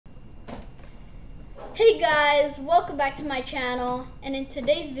Hey guys, welcome back to my channel, and in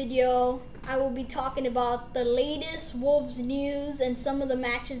today's video I will be talking about the latest Wolves news and some of the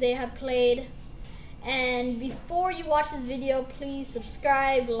matches they have played. And before you watch this video, please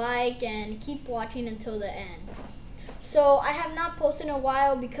subscribe, like, and keep watching until the end. So I have not posted in a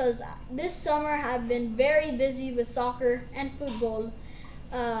while because this summer I've been very busy with soccer and football.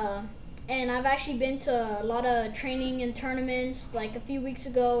 And I've actually been to a lot of training and tournaments. Like a few weeks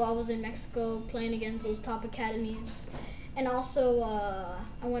ago, I was in Mexico playing against those top academies. And also, I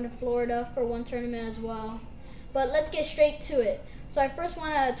went to Florida for one tournament as well. But let's get straight to it. So I first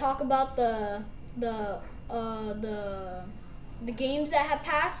want to talk about the games that have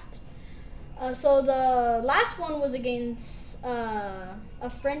passed. So the last one was against a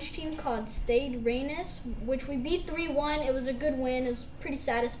French team called Stade Rennes, which we beat 3-1. It was a good win. It was pretty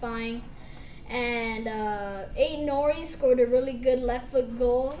satisfying. And Aiden Nori scored a really good left foot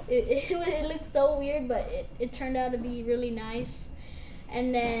goal. It looked so weird, but it turned out to be really nice.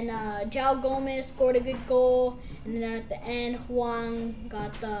 And then Giles Gomez scored a good goal. And then at the end, Juan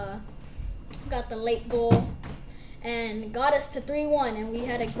got the late goal and got us to 3-1, and we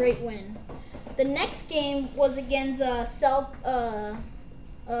had a great win. The next game was against I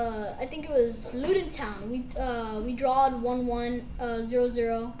think it was Luton Town. We drawed 1-1,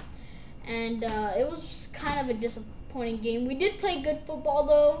 0-0, and it was kind of a disappointing game. We did play good football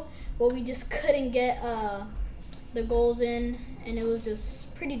though, but we just couldn't get the goals in, and it was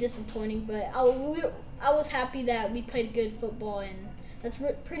just pretty disappointing. But I was happy that we played good football, and that's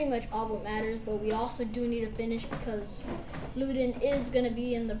pretty much all that matters. But we also do need to finish because Luton is going to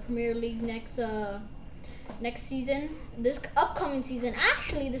be in the Premier League next season, this upcoming season.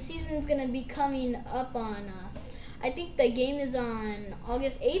 Actually, the season is going to be coming up on, I think the game is on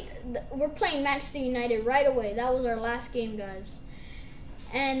August 8th. We're playing Manchester United right away. That was our last game, guys.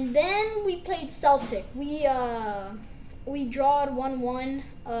 And then we played Celtic. We drawed 1-1.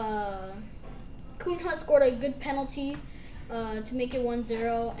 Cundle scored a good penalty to make it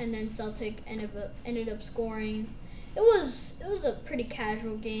 1-0, and then Celtic ended up scoring. It was a pretty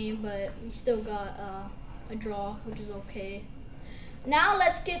casual game, but we still got a draw, which is okay. Now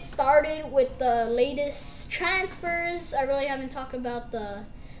let's get started with the latest transfers. I really haven't talked about the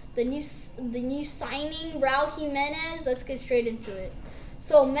new signing, Raul Jimenez. Let's get straight into it.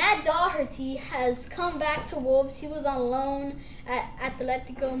 So Matt Doherty has come back to Wolves. He was on loan at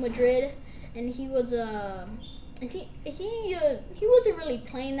Atletico Madrid, and he was he wasn't really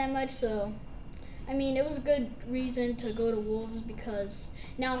playing that much, so I mean, it was a good reason to go to Wolves because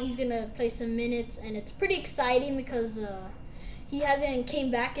now he's gonna play some minutes, and it's pretty exciting because he hasn't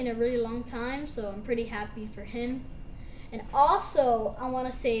came back in a really long time, so I'm pretty happy for him. And also, I want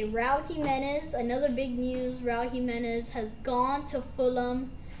to say Raul Jimenez, another big news. Raul Jimenez has gone to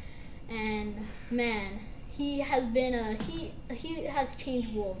Fulham, and man, he has been he has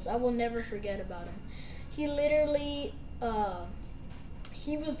changed Wolves. I will never forget about him. He literally,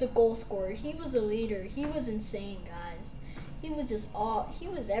 he was the goal scorer. He was the leader. He was insane, guys. He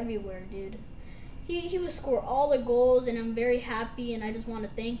was everywhere, dude. He would score all the goals, and I'm very happy, and I just want to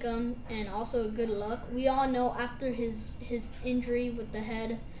thank him, and also good luck. We all know after his injury with the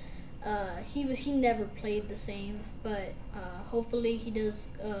head, he never played the same, but hopefully he does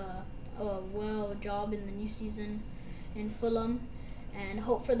a job in the new season in Fulham, and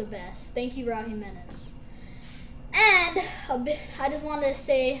hope for the best. Thank you, Raul Jimenez. And I just wanted to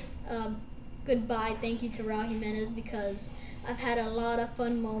say goodbye, thank you to Raul Jimenez, because I've had a lot of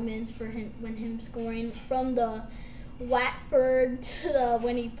fun moments for him when him scoring, from the Watford to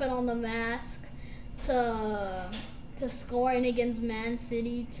when he put on the mask to scoring against Man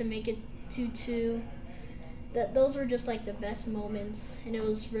City to make it 2-2. Those were just like the best moments, and it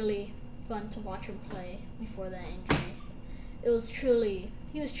was really fun to watch him play before that injury. It was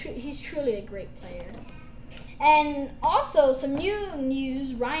he's truly a great player. And also, some new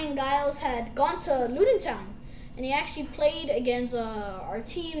news, Giles had gone to Luton Town, and he actually played against our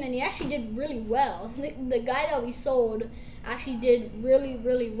team, and he actually did really well. The guy that we sold actually did really,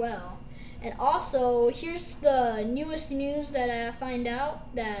 really well. And also, here's the newest news that I find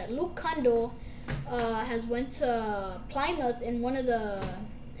out, that Cundle has went to Plymouth in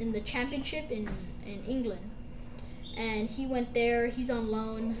the championship in England. And he went there, he's on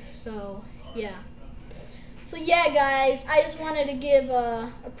loan, so yeah. So yeah, guys, I just wanted to give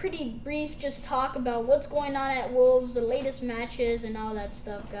a pretty brief talk about what's going on at Wolves, the latest matches, and all that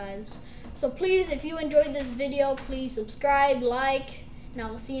stuff, guys. So please, if you enjoyed this video, please subscribe, like, and I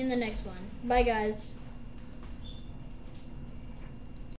will see you in the next one. Bye, guys.